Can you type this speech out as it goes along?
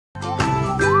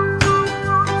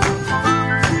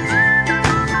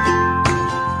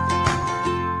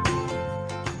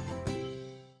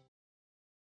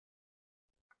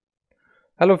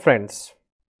Hello friends,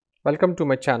 welcome to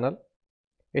my channel,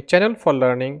 a channel for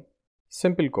learning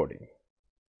simple coding.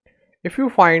 If you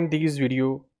find these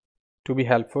videos to be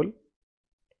helpful,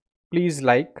 please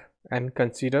like and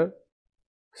consider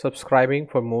subscribing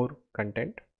for more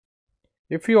content.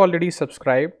 If you already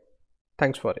subscribed,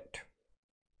 thanks for it.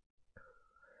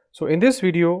 So in this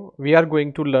video, we are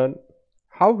going to learn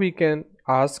how we can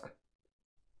ask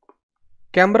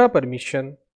camera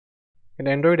permission in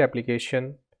Android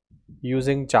application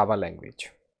using Java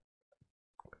language.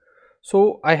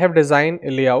 So I have designed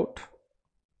a layout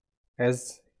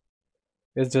as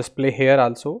is display here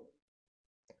also.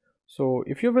 So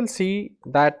if you will see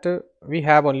that we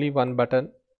have only one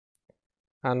button,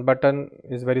 and button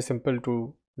is very simple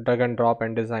to drag and drop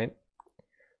and design.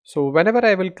 So whenever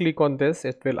I will click on this,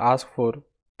 it will ask for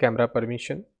camera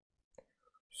permission.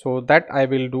 So that I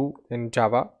will do in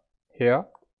Java. Here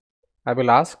I will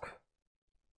ask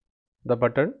the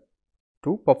button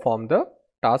to perform the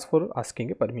task for asking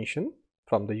a permission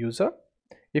from the user.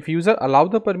 If user allow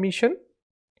the permission,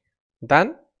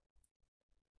 then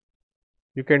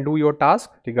you can do your task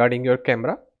regarding your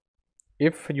camera.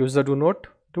 If user do not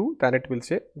do, then it will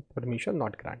say permission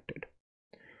not granted.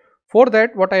 For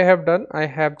that, what I have done, I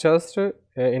have just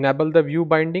enabled the view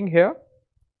binding here,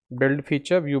 build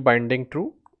feature view binding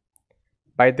true.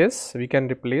 By this we can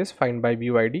replace find by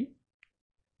view ID.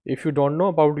 If you don't know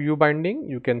about view binding,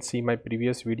 you can see my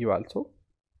previous video also.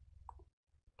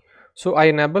 So I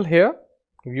enable here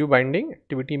view binding,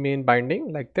 activity main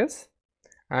binding like this,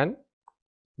 and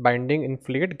binding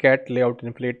inflate get layout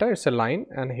inflator, it's a line,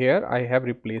 and here I have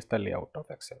replaced the layout of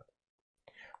XML.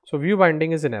 So view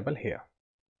binding is enabled here.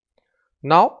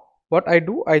 Now what I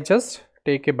do, I just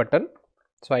take a button.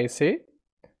 So I say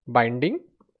binding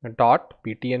dot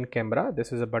ptn camera,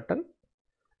 this is a button,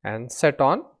 and set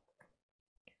on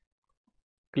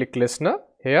click listener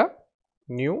here,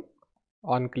 new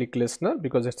on click listener,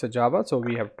 because it's a Java, so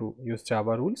we have to use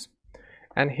Java rules,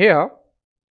 and here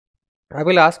I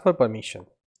will ask for permission.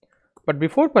 But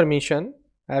before permission,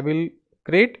 I will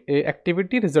create a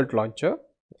activity result launcher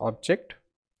object.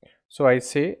 So I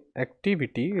say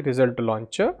activity result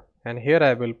launcher, and here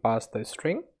I will pass the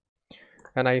string,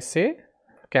 and I say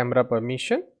camera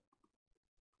permission,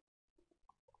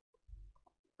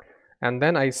 and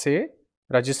then I say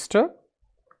register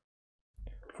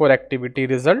for activity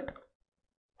result.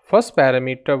 First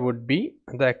parameter would be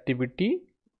the activity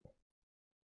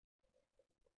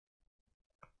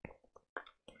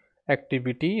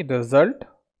result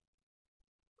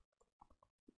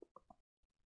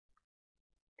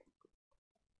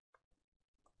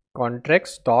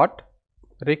contracts dot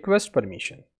request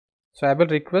permission. So I will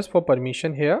request for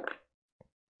permission here.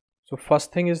 So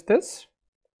first thing is this.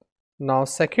 Now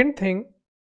second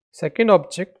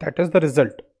object, that is the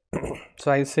result.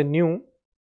 So I say new,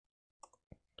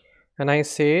 and I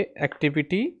say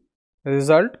activity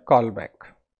result callback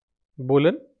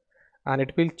boolean, and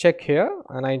it will check here,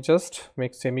 and I just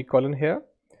make semicolon here,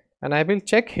 and I will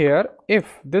check here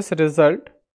if this result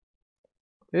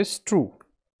is true.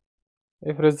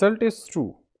 If result is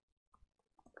true,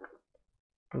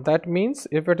 that means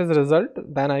if it is result,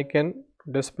 then I can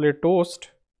display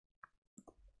toast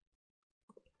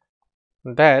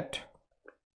that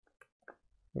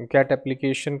get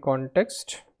application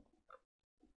context,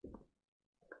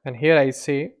 and here I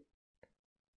say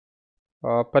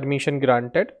permission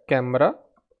granted, camera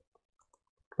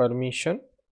permission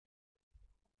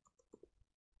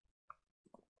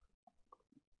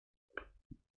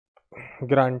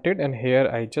granted, and here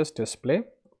I just display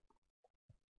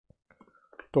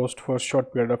toast for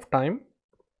short period of time.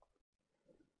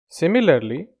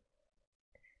 Similarly,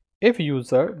 if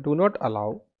user do not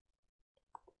allow,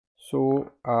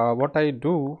 so what I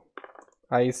do,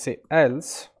 I say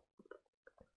else,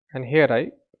 and here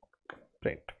I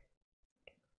print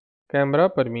camera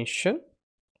permission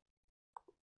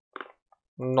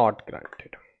not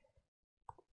granted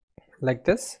like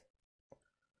this.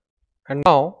 And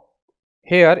now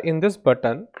here in this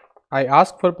button I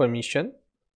ask for permission,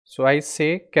 so I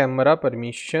say camera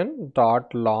permission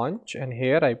dot launch, and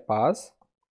here I pass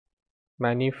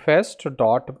manifest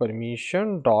dot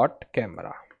permission dot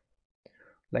camera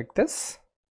like this.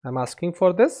 I'm asking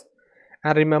for this,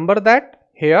 and remember that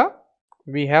here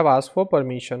we have asked for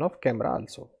permission of camera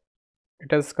also.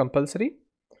 It is compulsory,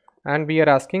 and we are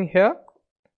asking here,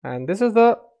 and this is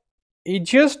the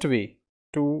easiest way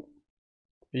to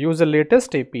use the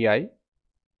latest API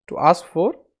to ask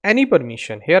for any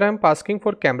permission. Here I am asking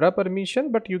for camera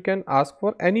permission, but you can ask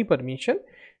for any permission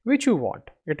which you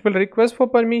want. It will request for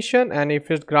permission, and if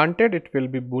it's granted, it will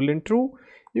be boolean true.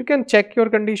 You can check your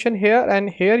condition here, and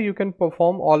here you can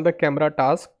perform all the camera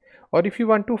tasks, or if you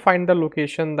want to find the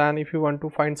location, then if you want to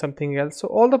find something else, so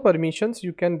all the permissions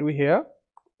you can do here.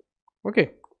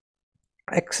 Okay,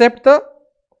 except the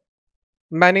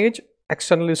manage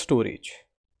external storage,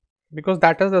 because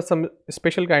that is some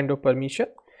special kind of permission.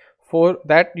 For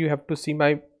that you have to see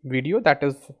my video that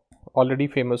is already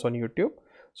famous on YouTube.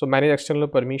 So manage external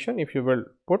permission, if you will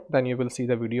put, then you will see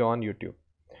the video on YouTube.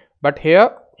 But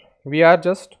here we are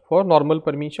just for normal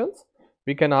permissions.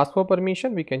 We can ask for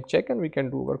permission, we can check, and we can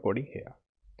do our coding here.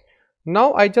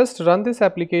 Now I just run this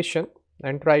application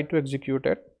and try to execute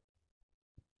it.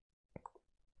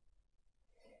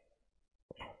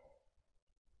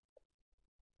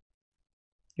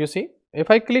 You see,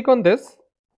 if I click on this,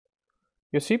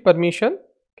 you see permission,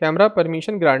 camera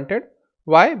permission granted.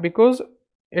 Why? Because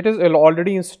it is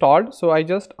already installed. So I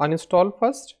just uninstall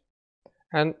first,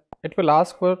 and it will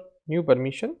ask for new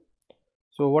permission.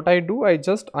 So what I do, I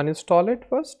just uninstall it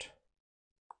first.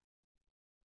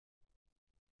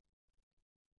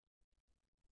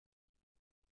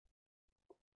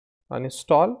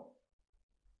 Uninstall,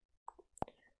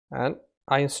 and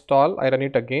I install, I run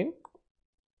it again.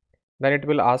 Then it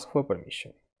will ask for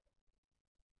permission.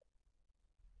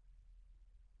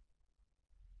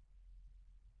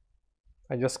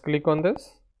 I just click on this.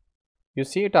 You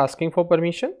see it asking for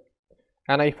permission,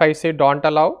 and if I say don't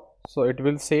allow, so it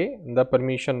will say the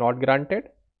permission not granted.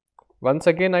 Once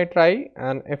again I try,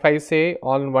 and if I say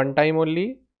on one time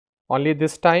only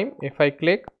this time, if I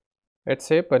click, it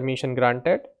say permission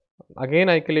granted. Again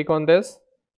I click on this,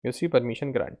 you see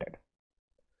permission granted.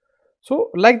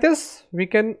 So like this we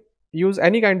can use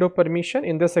any kind of permission.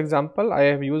 In this example I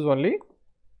have used only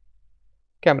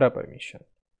camera permission,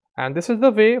 and this is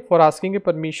the way for asking a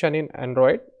permission in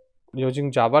Android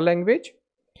using Java language.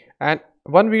 And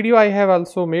one video I have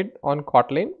also made on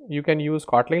Kotlin. You can use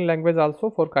Kotlin language also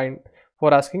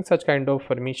for asking such kind of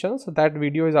permissions. That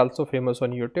video is also famous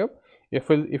on YouTube.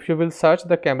 If you will search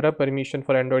the camera permission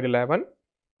for Android 11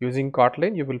 using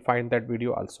Kotlin, you will find that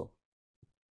video also.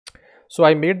 So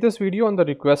I made this video on the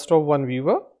request of one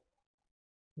viewer.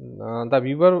 The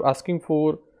viewer asking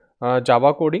for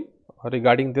Java coding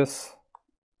regarding this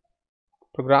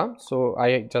program. So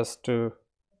I just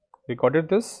recorded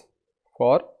this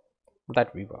for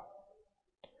that viewer.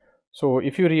 So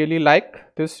if you really like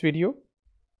this video,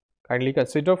 kindly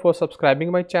consider for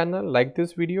subscribing my channel, like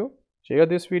this video, share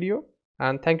this video,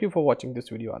 and thank you for watching this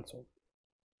video also.